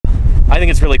I think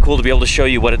it's really cool to be able to show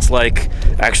you what it's like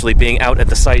actually being out at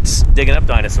the sites digging up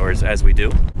dinosaurs as we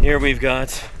do. Here we've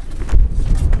got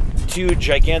two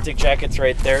gigantic jackets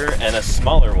right there and a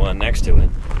smaller one next to it.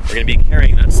 We're going to be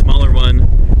carrying that smaller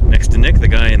one next to Nick, the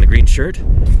guy in the green shirt.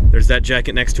 There's that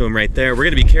jacket next to him right there. We're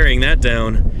going to be carrying that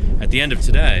down at the end of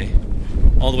today,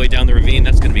 all the way down the ravine.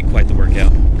 That's going to be quite the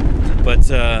workout. But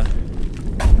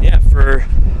yeah, for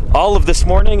all of this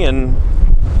morning and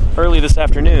early this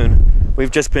afternoon,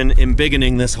 we've just been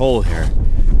embiggening this hole here.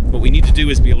 What we need to do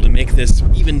is be able to make this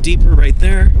even deeper right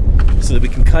there so that we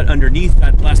can cut underneath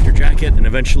that plaster jacket and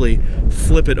eventually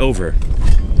flip it over.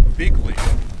 Bigly.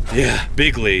 Yeah,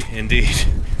 bigly indeed.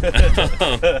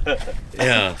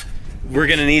 Yeah. We're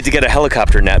gonna need to get a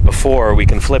helicopter net before we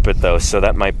can flip it though, so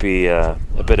that might be a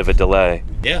bit of a delay.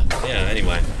 Yeah,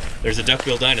 anyway. There's a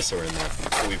duck-billed dinosaur in there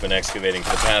that we've been excavating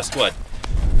for the past, what,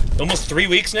 almost 3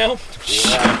 weeks now?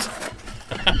 Yeah.